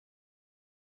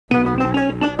Good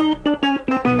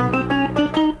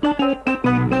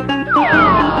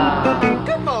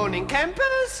morning,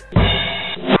 campers.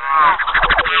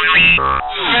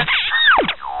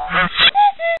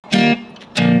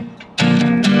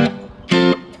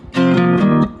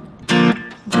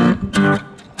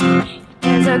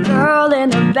 There's a girl in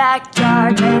the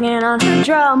backyard banging on her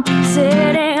drum,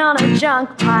 sitting on a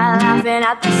junk pile, laughing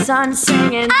at the sun,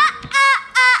 singing,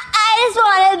 I just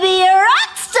wanna be a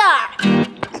rock star.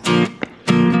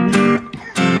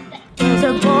 There's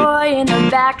a boy in the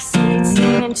backseat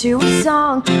singing to a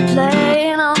song,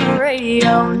 playing on the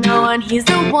radio, knowing he's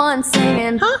the one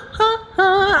singing,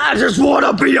 I just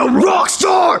wanna be a rock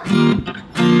star!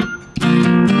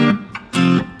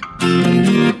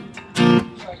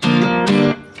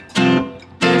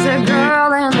 There's a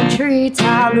girl in the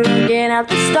treetop looking at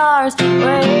the stars,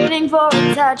 waiting for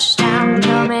a touchdown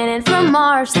coming in from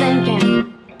Mars,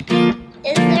 thinking,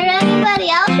 is there anybody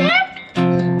out there?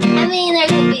 I mean, there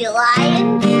could be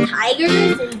lions,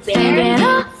 tigers, and bears.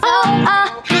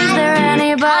 Is there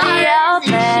anybody out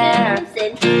there?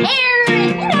 And hair,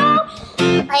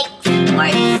 and like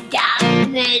sports stuff,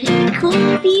 and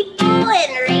cool people,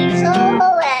 and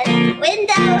Rachel, and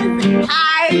windows, and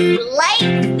cars, and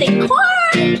lights, and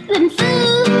corns, and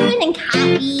food, and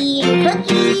coffee, and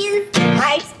cookies, and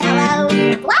marshmallows,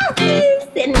 and glasses,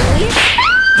 and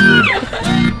weird.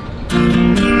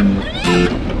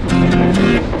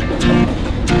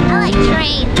 I like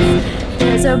trains.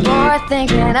 There's a boy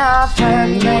thinking of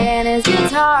her, playing his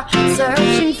guitar,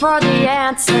 searching for the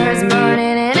answers,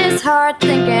 burning in his heart,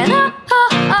 thinking,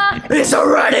 Is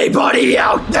there anybody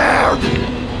out there?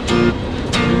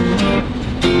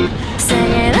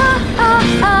 singing,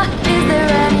 is there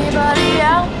anybody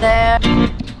out there?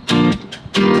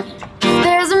 If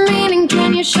there's a meaning,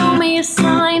 can you show me a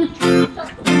sign?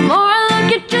 The more I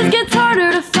look, it just gets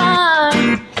harder to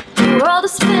find. The world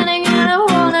is spinning and I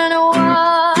wanna know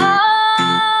why.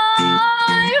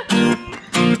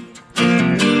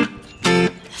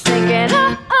 Thinking,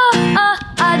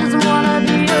 I just wanna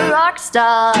be a rock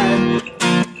star.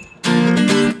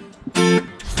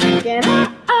 Thinking,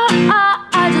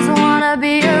 I just wanna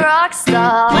be a rock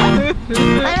star. What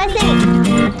am I saying?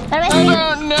 What am I saying?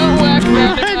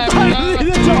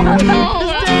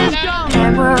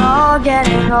 And we're all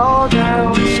getting older,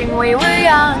 wishing we were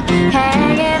young,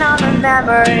 hanging on the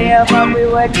memory of what we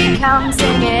would become,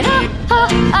 singing,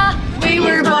 we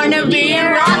were born to be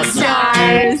rock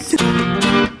stars.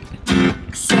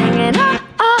 Singing,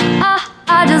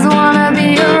 I just wanna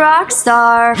be a rock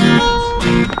star.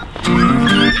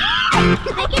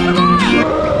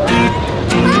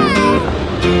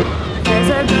 There's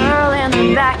a girl in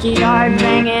the backyard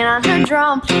banging on her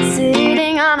drum,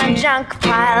 sitting on a junk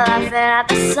pile, laughing at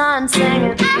the sun,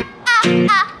 singing,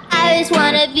 I just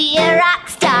wanna be a rock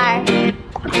star.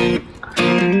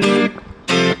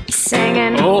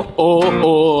 singing,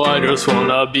 Oh, I just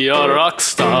wanna be a rock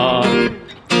star.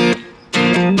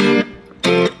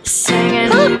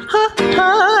 singing,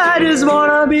 I just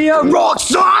wanna be a rock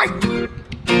star!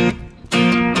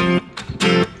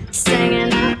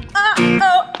 singing.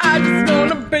 I just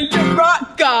wanna be a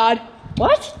rock god.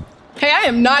 What? Hey, I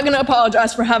am not gonna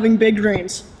apologize for having big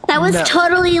dreams. That was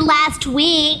totally last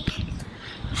week.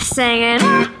 Singing,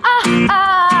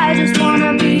 I just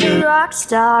wanna be a rock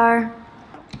star.